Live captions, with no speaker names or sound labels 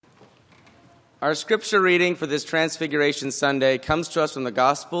Our scripture reading for this Transfiguration Sunday comes to us from the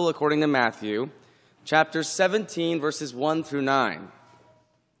Gospel according to Matthew, chapter 17, verses 1 through 9.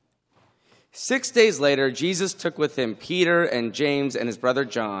 6 days later, Jesus took with him Peter and James and his brother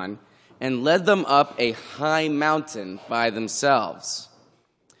John and led them up a high mountain by themselves.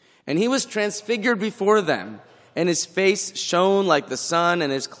 And he was transfigured before them, and his face shone like the sun,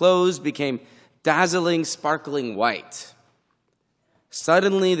 and his clothes became dazzling, sparkling white.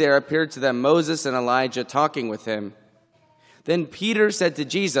 Suddenly there appeared to them Moses and Elijah talking with him. Then Peter said to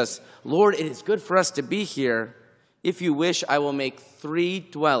Jesus, "Lord, it is good for us to be here. If you wish, I will make 3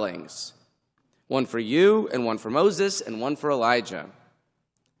 dwellings, one for you, and one for Moses, and one for Elijah."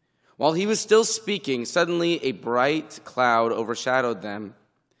 While he was still speaking, suddenly a bright cloud overshadowed them.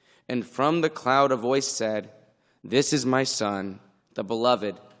 And from the cloud a voice said, "This is my Son, the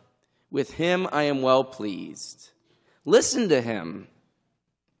Beloved. With him I am well pleased. Listen to him."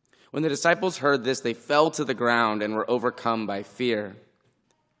 When the disciples heard this, they fell to the ground and were overcome by fear.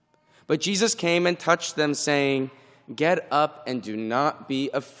 But Jesus came and touched them, saying, "Get up and do not be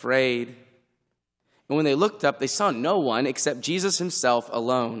afraid." And when they looked up, they saw no one except Jesus himself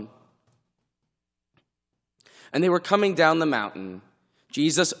alone. And they were coming down the mountain.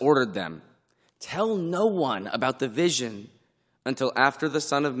 Jesus ordered them, "Tell no one about the vision until after the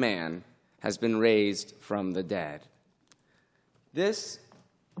Son of Man has been raised from the dead." This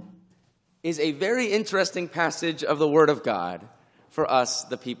is a very interesting passage of the Word of God for us,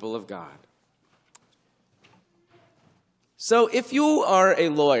 the people of God. So if you are a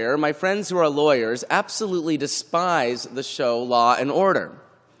lawyer, my friends who are lawyers absolutely despise the show Law and Order,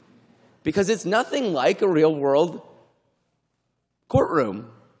 because it's nothing like a real-world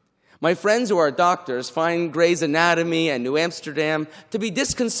courtroom. My friends who are doctors find Grey's Anatomy and New Amsterdam to be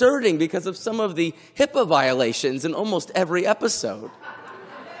disconcerting because of some of the HIPAA violations in almost every episode.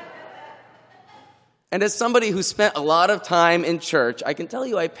 And as somebody who spent a lot of time in church, I can tell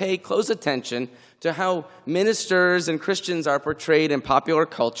you I pay close attention to how ministers and Christians are portrayed in popular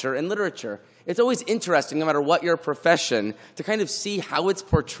culture and literature. It's always interesting, no matter what your profession, to kind of see how it's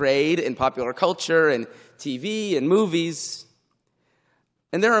portrayed in popular culture and TV and movies.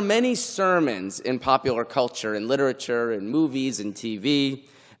 And there are many sermons in popular culture and literature and movies and TV,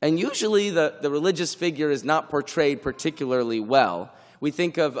 and usually the religious figure is not portrayed particularly well. We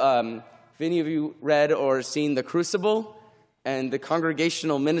think of, if any of you read or seen The Crucible, and the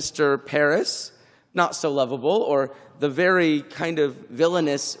congregational minister Paris, not so lovable, or the very kind of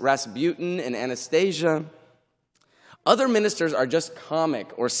villainous Rasputin and Anastasia. Other ministers are just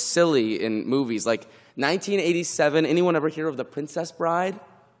comic or silly in movies, like 1987, anyone ever hear of The Princess Bride?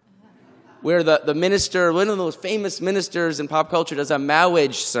 Where the minister, one of those famous ministers in pop culture, does a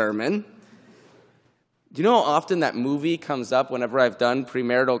marriage sermon. Do you know how often that movie comes up whenever I've done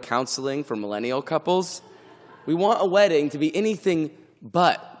premarital counseling for millennial couples? We want a wedding to be anything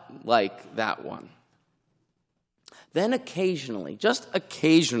but like that one. Then occasionally, just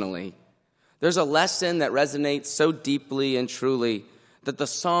occasionally, there's a lesson that resonates so deeply and truly that the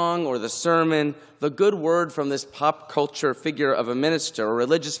song or the sermon, the good word from this pop culture figure of a minister or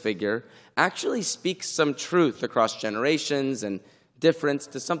religious figure, actually speaks some truth across generations and difference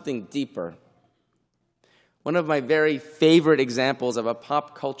to something deeper. One of my very favorite examples of a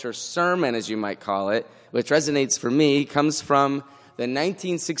pop culture sermon, as you might call it, which resonates for me, comes from the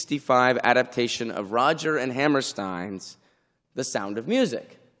 1965 adaptation of Roger and Hammerstein's The Sound of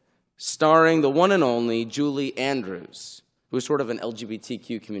Music, starring the one and only Julie Andrews, who's sort of an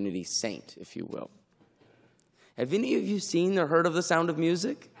LGBTQ community saint, if you will. Have any of you seen or heard of The Sound of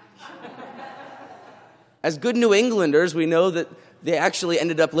Music? As good New Englanders, we know that they actually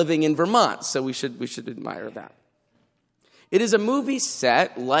ended up living in Vermont, so we should admire that. It is a movie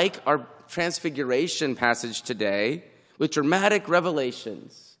set, like our Transfiguration passage today, with dramatic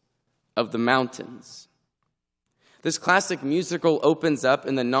revelations of the mountains. This classic musical opens up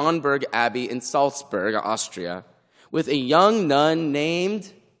in the Nonnberg Abbey in Salzburg, Austria, with a young nun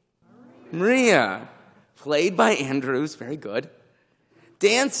named Maria, played by Andrews, very good,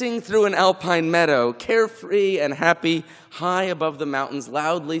 dancing through an alpine meadow, carefree and happy, high above the mountains,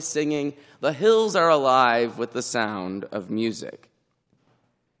 loudly singing, "The hills are alive with the sound of music."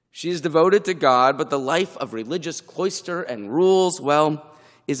 She is devoted to God, but the life of religious cloister and rules, well,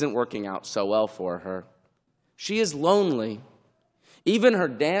 isn't working out so well for her. She is lonely. Even her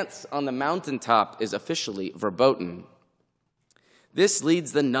dance on the mountaintop is officially verboten. This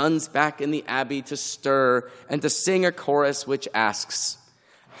leads the nuns back in the abbey to stir and to sing a chorus which asks,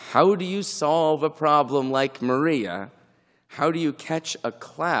 "How do you solve a problem like Maria? How do you catch a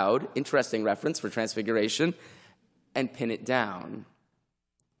cloud," interesting reference for Transfiguration, "and pin it down?"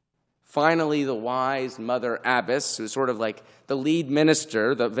 Finally, the wise Mother Abbess, who's sort of like the lead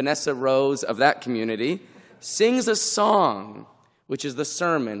minister, the Vanessa Rose of that community, sings a song, which is the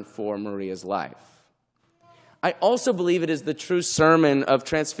sermon for Maria's life. I also believe it is the true sermon of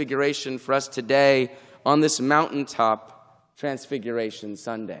Transfiguration for us today on this mountaintop Transfiguration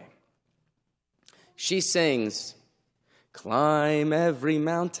Sunday. She sings, "Climb every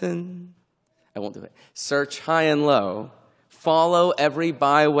mountain." I won't do it. "Search high and low. Follow every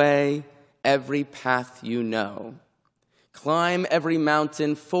byway, every path you know. Climb every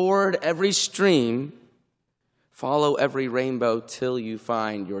mountain, ford every stream. Follow every rainbow till you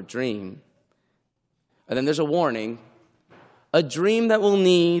find your dream." And then there's a warning. "A dream that will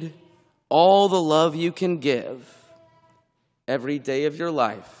need all the love you can give every day of your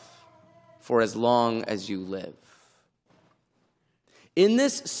life for as long as you live." In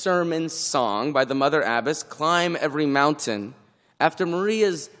this sermon song by the Mother Abbess, "Climb Every Mountain," after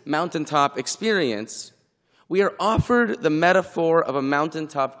Maria's mountaintop experience, we are offered the metaphor of a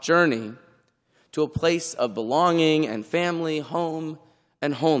mountaintop journey to a place of belonging and family, home,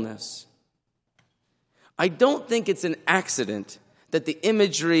 and wholeness. I don't think it's an accident that the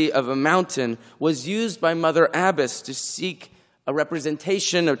imagery of a mountain was used by Mother Abbess to seek a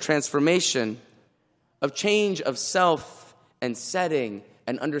representation of transformation, of change of self and setting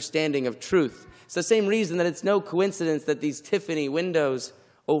and understanding of truth. It's the same reason that it's no coincidence that these Tiffany windows,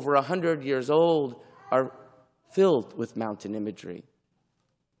 over 100 years old, are filled with mountain imagery.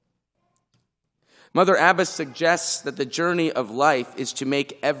 Mother Abbess suggests that the journey of life is to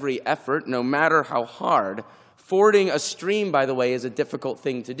make every effort, no matter how hard. Fording a stream, by the way, is a difficult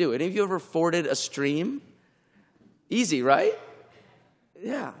thing to do. Any of you ever forded a stream? Easy, right?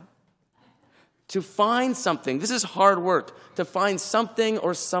 Yeah. To find something, this is hard work, to find something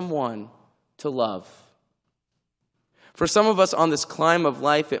or someone to love. For some of us on this climb of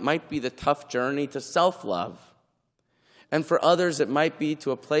life, it might be the tough journey to self-love. And for others, it might be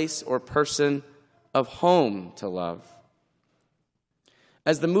to a place or person of home to love.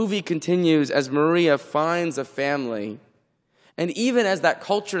 As the movie continues, as Maria finds a family, and even as that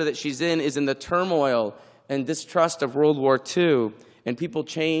culture that she's in is in the turmoil and distrust of World War II, and people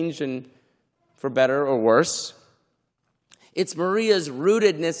change and for better or worse, it's Maria's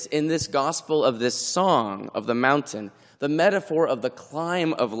rootedness in this gospel of this song of the mountain, the metaphor of the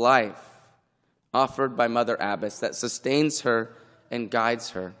climb of life offered by Mother Abbess that sustains her and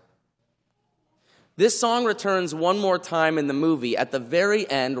guides her. This song returns one more time in the movie at the very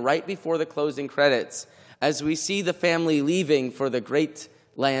end, right before the closing credits, as we see the family leaving for the great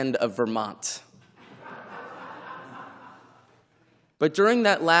land of Vermont. But during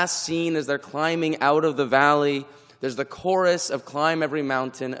that last scene, as they're climbing out of the valley, there's the chorus of "Climb Every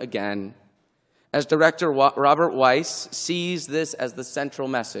Mountain" again, as director Robert Weiss sees this as the central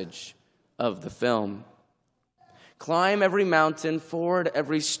message of the film. Climb every mountain, ford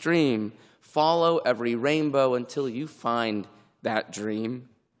every stream, follow every rainbow until you find that dream.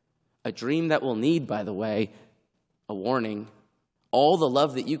 A dream that will need, by the way, a warning. All the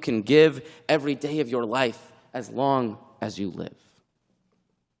love that you can give every day of your life as long as you live.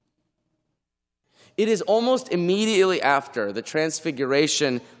 It is almost immediately after the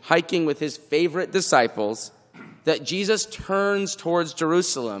Transfiguration, hiking with his favorite disciples, that Jesus turns towards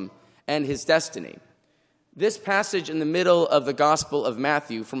Jerusalem and his destiny. This passage in the middle of the Gospel of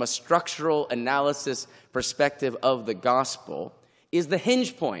Matthew, from a structural analysis perspective of the Gospel, is the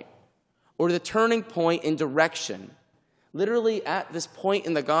hinge point, or the turning point in direction. Literally, at this point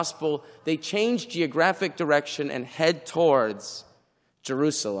in the Gospel, they change geographic direction and head towards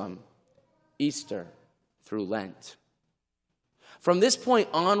Jerusalem, Easter through Lent. From this point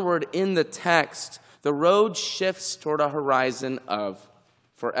onward in the text, the road shifts toward a horizon of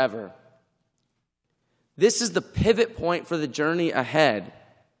forever. This is the pivot point for the journey ahead.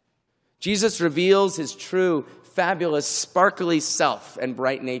 Jesus reveals his true, fabulous, sparkly self and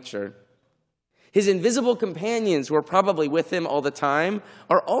bright nature. His invisible companions, who are probably with him all the time,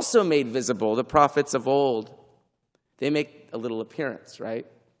 are also made visible, the prophets of old. They make a little appearance, right?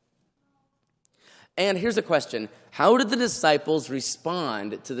 And here's a question. How did the disciples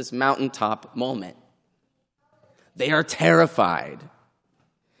respond to this mountaintop moment? They are terrified.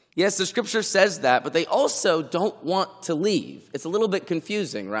 Yes, the scripture says that, but they also don't want to leave. It's a little bit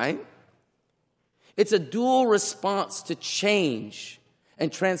confusing, right? It's a dual response to change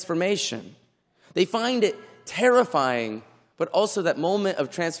and transformation. They find it terrifying, but also that moment of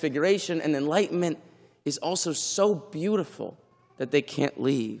transfiguration and enlightenment is also so beautiful that they can't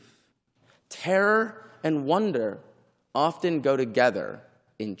leave. Terror and wonder often go together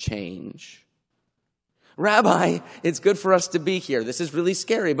in change. Rabbi, it's good for us to be here. This is really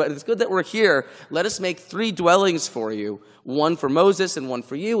scary, but it's good that we're here. Let us make 3 dwellings for you, one for Moses and one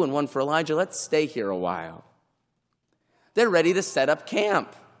for you and one for Elijah. Let's stay here a while. They're ready to set up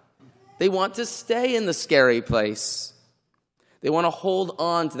camp. They want to stay in the scary place. They want to hold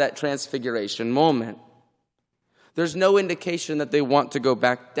on to that transfiguration moment. There's no indication that they want to go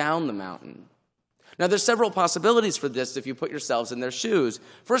back down the mountain. Now, there's several possibilities for this if you put yourselves in their shoes.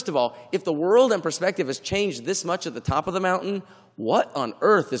 First of all, if the world and perspective has changed this much at the top of the mountain, what on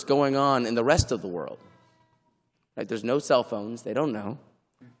earth is going on in the rest of the world? Right? There's no cell phones. They don't know.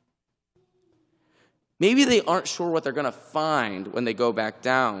 Maybe they aren't sure what they're going to find when they go back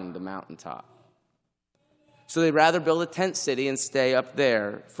down the mountaintop. So they'd rather build a tent city and stay up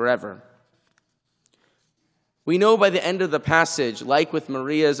there forever. We know by the end of the passage, like with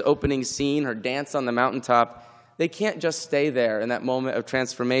Maria's opening scene, her dance on the mountaintop, they can't just stay there in that moment of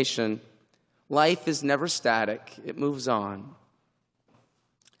transformation. Life is never static. It moves on.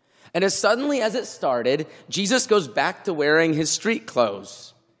 And as suddenly as it started, Jesus goes back to wearing his street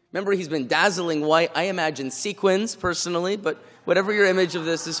clothes. Remember, he's been dazzling white. I imagine sequins, personally, but whatever your image of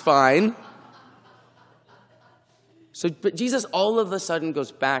this is fine. But Jesus all of a sudden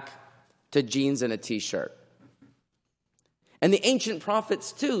goes back to jeans and a t-shirt. And the ancient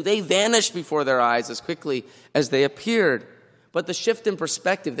prophets, too, they vanished before their eyes as quickly as they appeared. But the shift in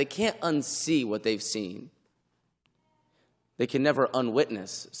perspective, they can't unsee what they've seen. They can never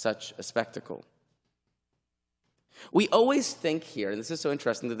unwitness such a spectacle. We always think here, and this is so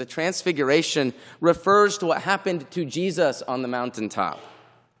interesting, that the transfiguration refers to what happened to Jesus on the mountaintop.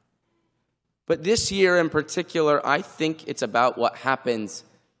 But this year in particular, I think it's about what happens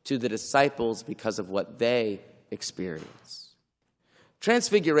to the disciples because of what they experience.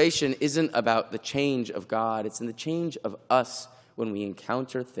 Transfiguration isn't about the change of God. It's in the change of us when we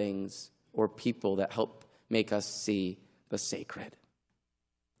encounter things or people that help make us see the sacred.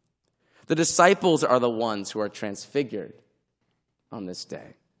 The disciples are the ones who are transfigured on this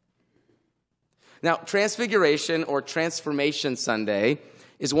day. Now, Transfiguration or Transformation Sunday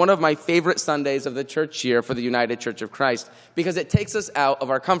is one of my favorite Sundays of the church year for the United Church of Christ because it takes us out of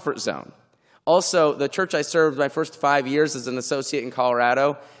our comfort zone. Also, the church I served my first 5 years as an associate in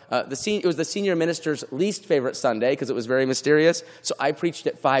Colorado, it was the senior minister's least favorite Sunday because it was very mysterious, so I preached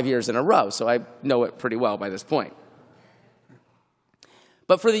it 5 years in a row, so I know it pretty well by this point.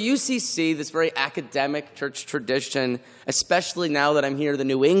 But for the UCC, this very academic church tradition, especially now that I'm here, the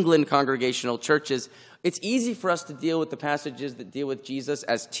New England congregational churches, it's easy for us to deal with the passages that deal with Jesus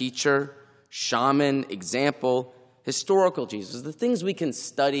as teacher, shaman, example, historical Jesus, the things we can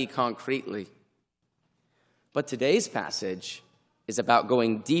study concretely. But today's passage is about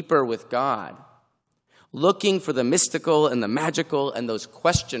going deeper with God, looking for the mystical and the magical and those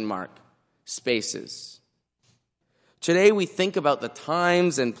question mark spaces. Today we think about the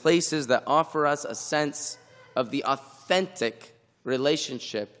times and places that offer us a sense of the authentic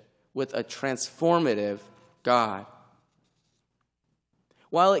relationship with a transformative God.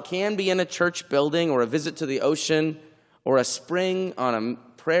 While it can be in a church building or a visit to the ocean or a spring on a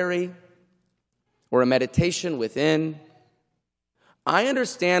prairie or a meditation within, I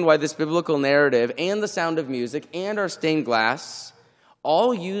understand why this biblical narrative and the sound of music and our stained glass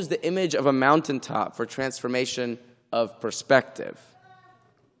all use the image of a mountaintop for transformation of perspective.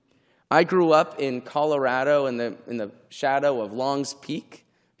 I grew up in Colorado in the shadow of Long's Peak,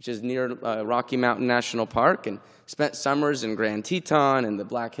 which is near Rocky Mountain National Park, and spent summers in Grand Teton and the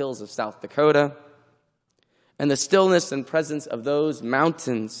Black Hills of South Dakota. And the stillness and presence of those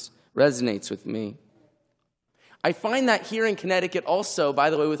mountains resonates with me. I find that here in Connecticut also, by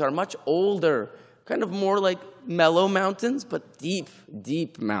the way, with our much older, kind of more like mellow mountains, but deep,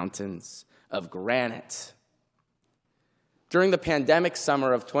 deep mountains of granite. During the pandemic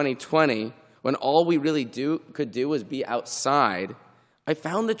summer of 2020, when all we really could do was be outside, I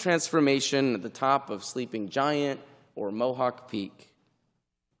found the transformation at the top of Sleeping Giant or Mohawk Peak.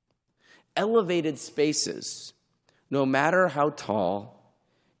 Elevated spaces, no matter how tall,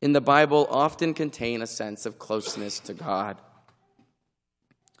 in the Bible often contain a sense of closeness to God.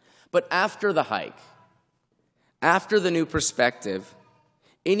 But after the hike, after the new perspective,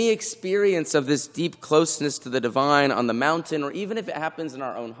 any experience of this deep closeness to the divine on the mountain, or even if it happens in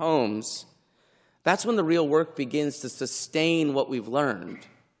our own homes, that's when the real work begins to sustain what we've learned.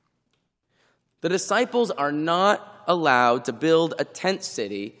 The disciples are not allowed to build a tent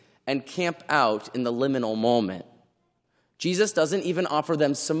city and camp out in the liminal moment. Jesus doesn't even offer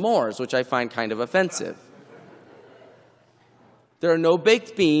them s'mores, which I find kind of offensive. There are no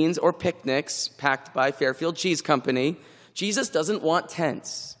baked beans or picnics packed by Fairfield Cheese Company. Jesus doesn't want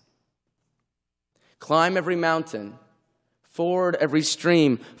tents. Climb every mountain, ford every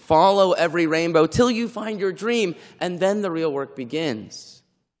stream, follow every rainbow till you find your dream, and then the real work begins.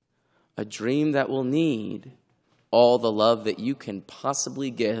 A dream that will need all the love that you can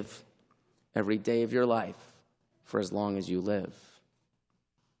possibly give every day of your life for as long as you live.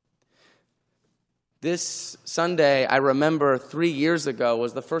 This Sunday, I remember 3 years ago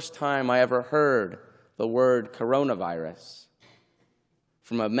was the first time I ever heard the word coronavirus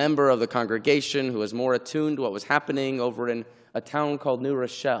from a member of the congregation who was more attuned to what was happening over in a town called New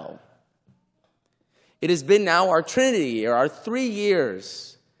Rochelle. It has been now our Trinity year, our 3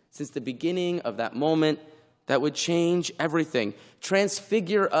 years since the beginning of that moment that would change everything,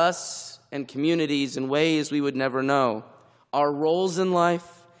 transfigure us and communities in ways we would never know. Our roles in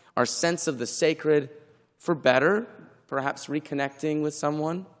life, our sense of the sacred, for better, perhaps reconnecting with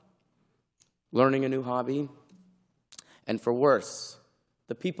someone, learning a new hobby, and for worse,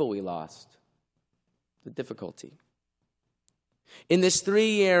 the people we lost, the difficulty. In this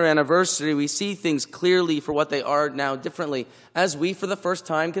 3-year anniversary, we see things clearly for what they are now differently, as we, for the first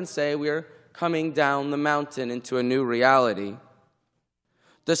time, can say we are coming down the mountain into a new reality.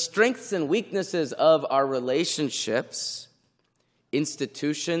 The strengths and weaknesses of our relationships,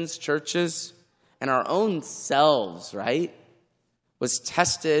 institutions, churches, and our own selves, right, was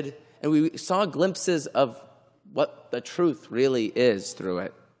tested, and we saw glimpses of what the truth really is through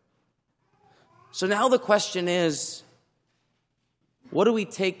it. So now the question is, what do we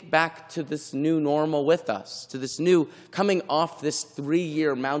take back to this new normal with us, to this new coming off this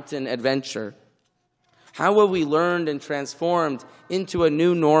 3-year mountain adventure? How will we learned and transformed into a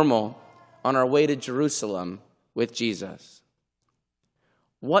new normal on our way to Jerusalem with Jesus?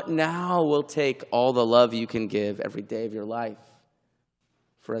 What now will take all the love you can give every day of your life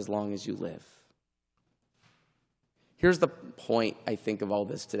for as long as you live? Here's the point, I think, of all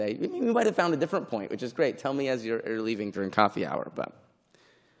this today. We might have found a different point, which is great. Tell me as you're leaving during coffee hour. But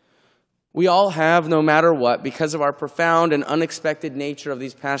we all have, no matter what, because of our profound and unexpected nature of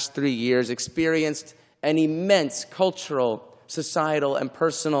these past 3 years, experienced an immense cultural, societal, and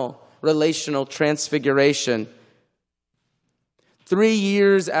personal relational transfiguration. 3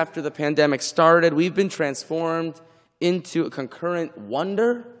 years after the pandemic started, we've been transformed into a concurrent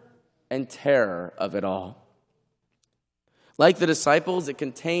wonder and terror of it all. Like the disciples, it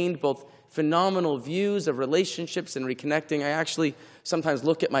contained both phenomenal views of relationships and reconnecting. I actually sometimes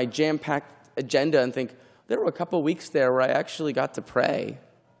look at my jam-packed agenda and think, there were a couple weeks there where I actually got to pray.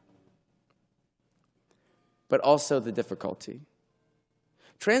 But also the difficulty.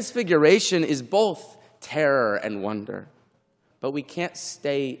 Transfiguration is both terror and wonder, but we can't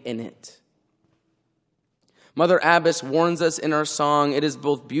stay in it. Mother Abbess warns us in our song, it is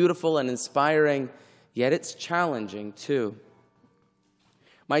both beautiful and inspiring, yet it's challenging too.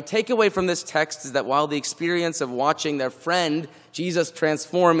 My takeaway from this text is that while the experience of watching their friend Jesus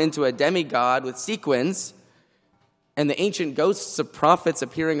transform into a demigod with sequins and the ancient ghosts of prophets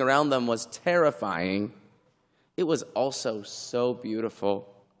appearing around them was terrifying, it was also so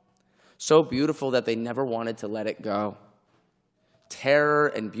beautiful. So beautiful that they never wanted to let it go. Terror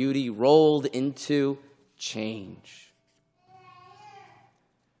and beauty rolled into change.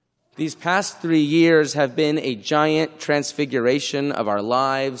 These past 3 years have been a giant transfiguration of our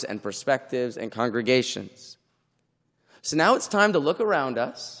lives and perspectives and congregations. So now it's time to look around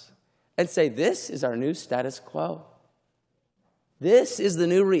us and say, this is our new status quo. This is the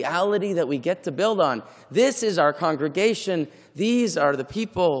new reality that we get to build on. This is our congregation. These are the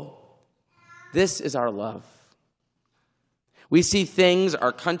people. This is our love. We see things,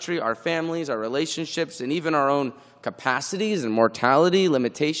 our country, our families, our relationships, and even our own capacities and mortality,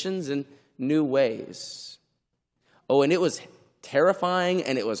 limitations in new ways. Oh, and it was terrifying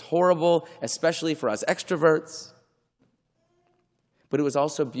and it was horrible, especially for us extroverts. But it was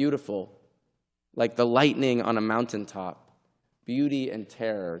also beautiful, like the lightning on a mountaintop. Beauty and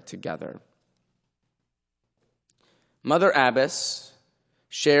terror together. Mother Abbess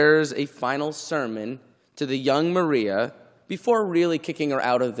shares a final sermon to the young Maria before really kicking her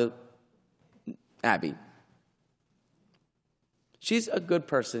out of the abbey. She's a good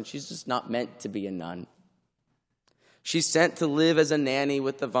person. She's just not meant to be a nun. She's sent to live as a nanny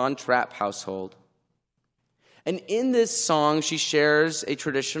with the Von Trapp household. And in this song, she shares a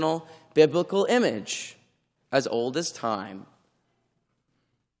traditional biblical image as old as time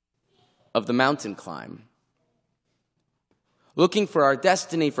of the mountain climb. Looking for our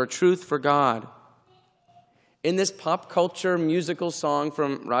destiny, for truth, for God. In this pop culture musical song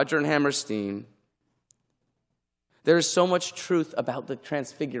from Roger and Hammerstein, there is so much truth about the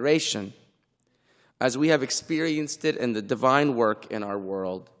transfiguration as we have experienced it in the divine work in our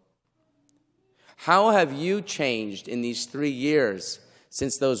world. How have you changed in these 3 years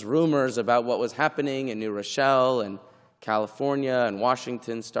since those rumors about what was happening in New Rochelle and California and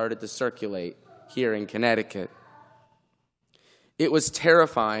Washington started to circulate here in Connecticut? It was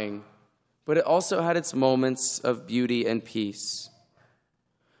terrifying, but it also had its moments of beauty and peace.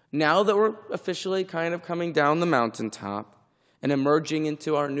 Now that we're officially kind of coming down the mountaintop and emerging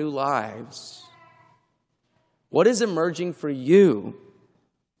into our new lives, what is emerging for you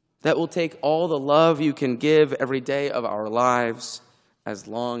that will take all the love you can give every day of our lives as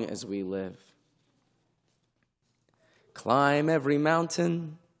long as we live? Climb every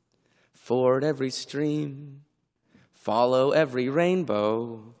mountain, ford every stream, follow every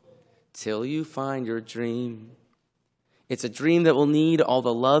rainbow till you find your dream. It's a dream that will need all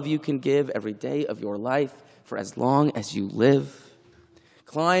the love you can give every day of your life for as long as you live.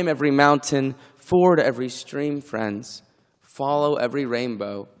 Climb every mountain, ford every stream, friends. Follow every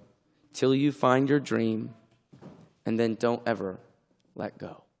rainbow till you find your dream, and then don't ever let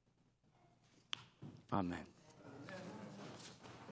go. Amen.